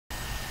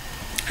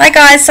Hi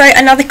guys, so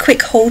another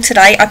quick haul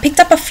today. I picked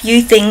up a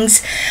few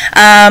things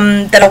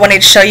that I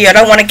wanted to show you. I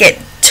don't want to get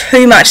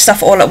too much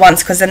stuff all at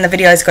once because then the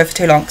videos go for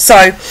too long. So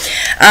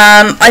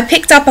I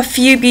picked up a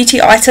few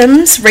beauty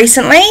items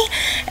recently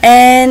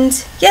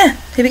and yeah,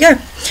 here we go.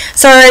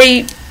 So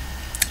I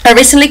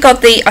recently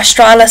got the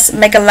Australis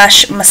Mega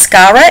Lash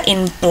Mascara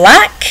in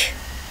black.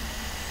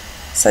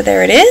 So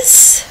there it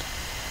is.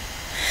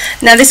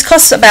 Now this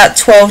costs about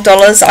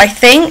 $12 I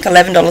think,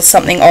 $11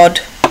 something odd.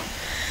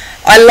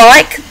 I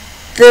like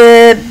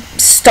the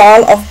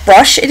style of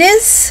brush it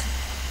is.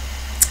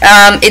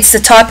 It's the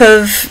type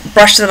of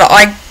brush that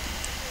I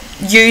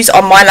use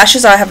on my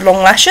lashes. I have long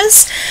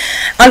lashes.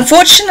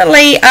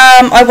 Unfortunately,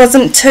 I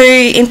wasn't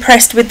too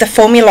impressed with the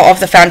formula of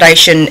the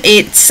foundation.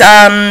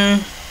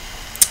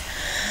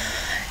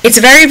 It's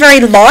very,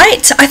 very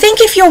light. I think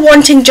if you're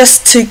wanting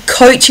just to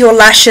coat your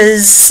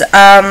lashes,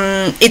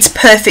 it's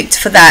perfect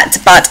for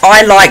that. But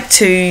I like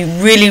to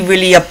really,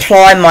 really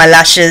apply my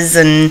lashes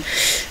and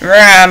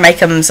make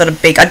them sort of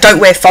big. I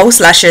don't wear false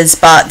lashes,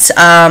 but,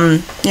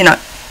 you know,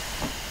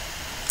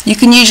 you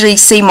can usually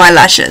see my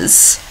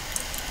lashes.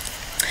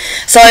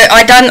 So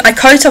I done a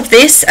coat of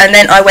this and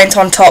then I went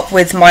on top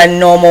with my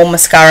normal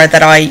mascara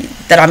that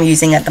I'm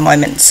using at the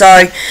moment.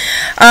 So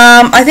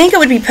I think it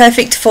would be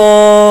perfect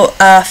for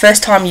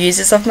first time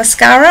users of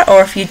mascara,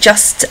 or if you're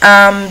just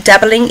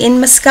dabbling in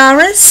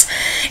mascaras.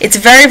 It's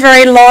very,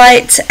 very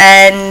light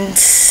and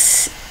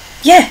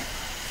yeah,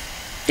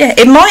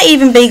 it might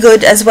even be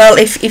good as well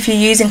if you're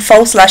using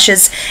false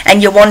lashes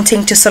and you're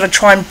wanting to sort of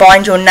try and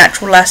bind your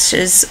natural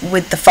lashes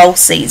with the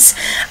falsies.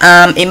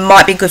 It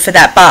might be good for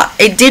that, but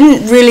it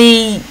didn't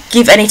really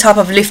give any type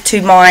of lift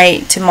to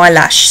my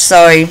lash.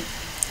 So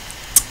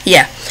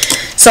yeah.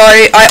 So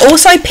I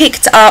also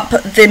picked up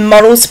the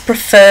Models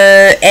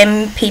Prefer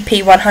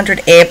MPP 100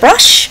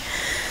 airbrush.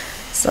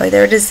 So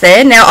there it is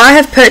there. Now I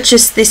have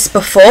purchased this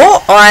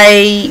before.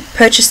 I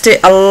purchased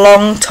it a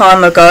long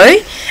time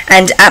ago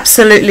and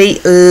absolutely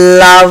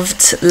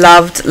loved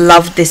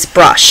this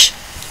brush.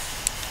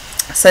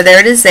 So there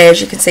it is there.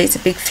 As you can see, it's a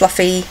big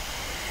fluffy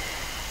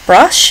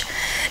brush.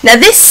 Now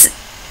this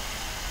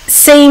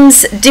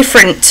seems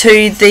different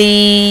to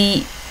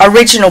the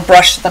original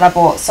brush that I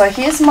bought. So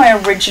here's my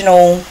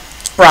original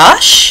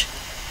brush.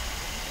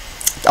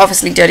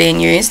 Obviously dirty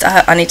and used.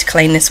 I need to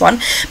clean this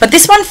one, but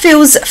this one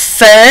feels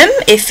firm.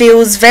 It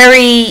feels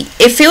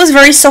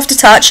very soft to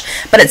touch,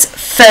 but it's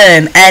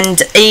firm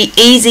and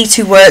easy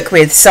to work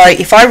with. So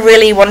if I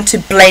really want to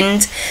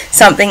blend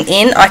something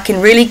in, I can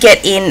really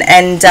get in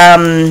and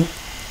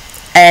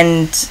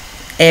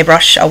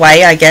airbrush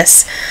away, I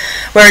guess.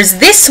 Whereas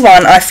this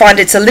one, I find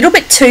it's a little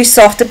bit too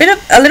soft, a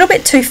little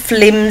bit too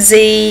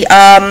flimsy.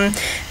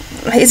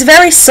 It's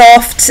very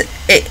soft.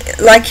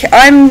 Like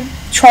I'm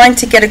trying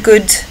to get a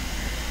good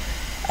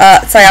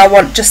say I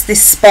want just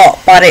this spot,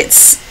 but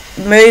it's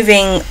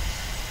moving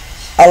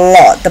a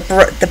lot.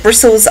 The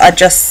bristles are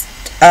just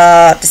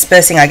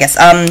dispersing, I guess.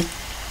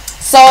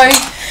 So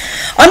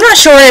I'm not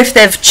sure if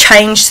they've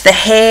changed the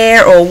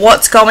hair or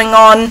what's going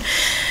on.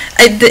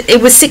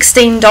 It was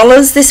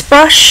 $16 this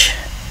brush,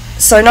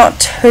 so not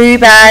too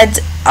bad.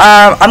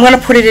 I'm going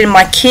to put it in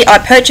my kit. I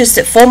purchased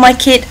it for my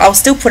kit. I'll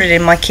still put it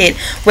in my kit.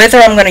 Whether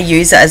I'm going to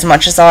use it as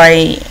much as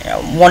I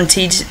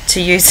wanted to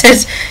use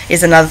it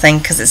is another thing,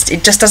 because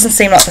it just doesn't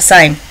seem like the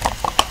same.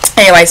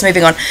 Anyways,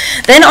 moving on.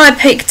 Then I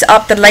picked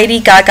up the Lady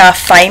Gaga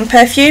Fame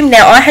perfume.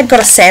 Now I had got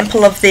a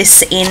sample of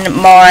this in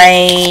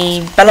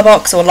my Bella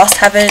Box or Lust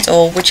Have It,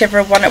 or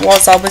whichever one it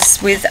was I was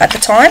with at the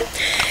time,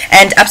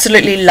 and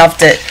absolutely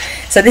loved it.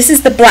 So this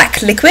is the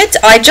black liquid.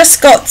 I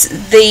just got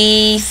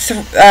the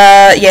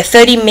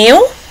 30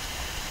 ml.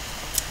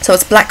 So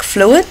it's black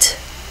fluid.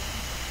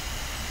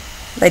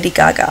 Lady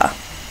Gaga.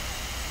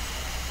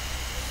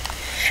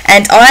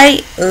 And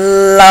I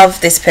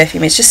love this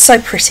perfume. It's just so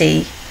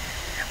pretty.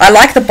 I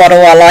like the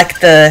bottle. I like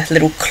the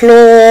little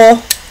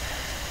claw.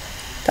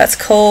 That's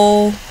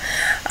cool.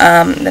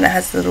 Then it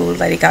has the little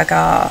Lady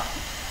Gaga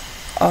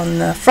on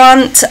the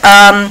front.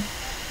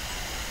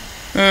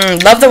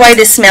 Love the way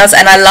this smells,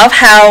 and I love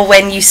how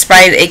when you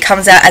spray it, it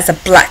comes out as a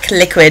black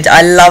liquid.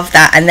 I love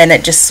that, and then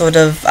it just sort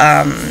of,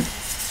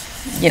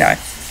 you know,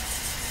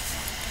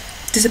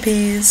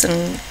 disappears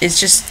and is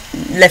just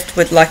left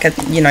with like a,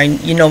 you know,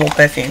 your normal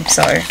perfume.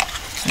 So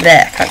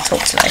there, can't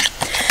talk today.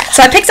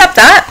 So I picked up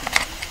that.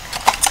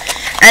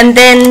 And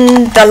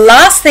then the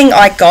last thing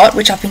I got,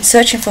 which I've been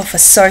searching for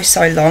so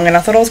long, and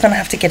I thought I was going to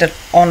have to get it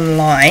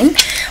online,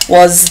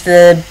 was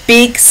the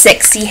Big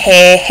Sexy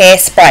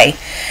Hairspray.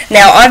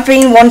 Now, I've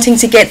been wanting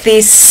to get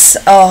this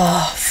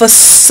for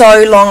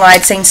so long.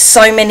 I'd seen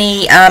so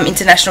many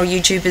international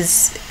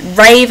YouTubers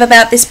rave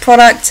about this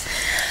product.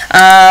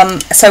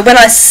 So when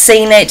I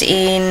seen it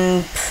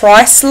in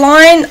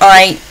Priceline,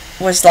 I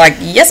was like,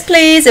 yes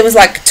please. It was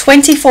like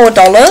 $24,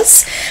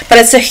 but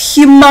it's a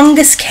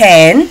humongous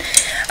can.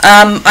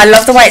 I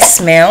love the way it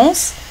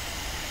smells.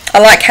 I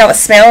like how it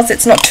smells.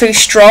 It's not too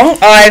strong.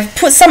 I've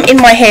put some in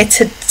my hair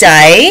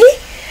today,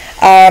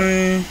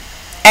 and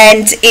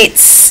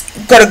it's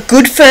got a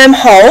good firm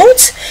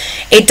hold.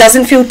 It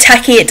doesn't feel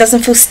tacky, it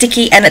doesn't feel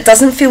sticky, and it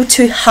doesn't feel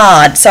too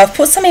hard. So I've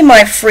put some in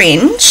my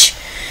fringe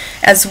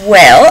as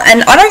well,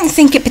 and I don't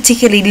think it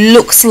particularly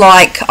looks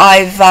like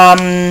I've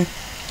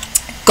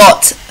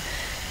got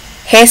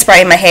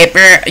hairspray in my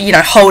hair, you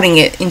know, holding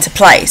it into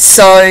place.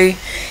 So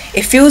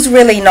it feels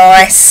really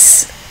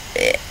nice,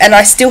 and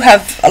I still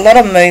have a lot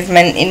of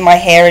movement in my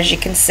hair, as you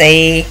can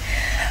see.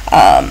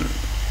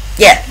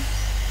 Yeah,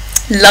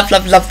 love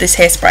this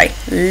hairspray,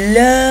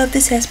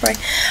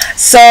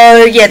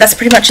 so yeah, that's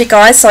pretty much it,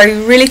 guys. So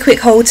really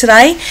quick haul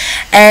today,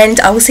 and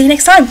I will see you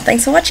next time.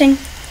 Thanks for watching.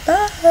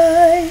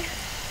 Bye.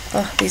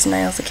 Oh, these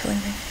nails are killing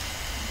me.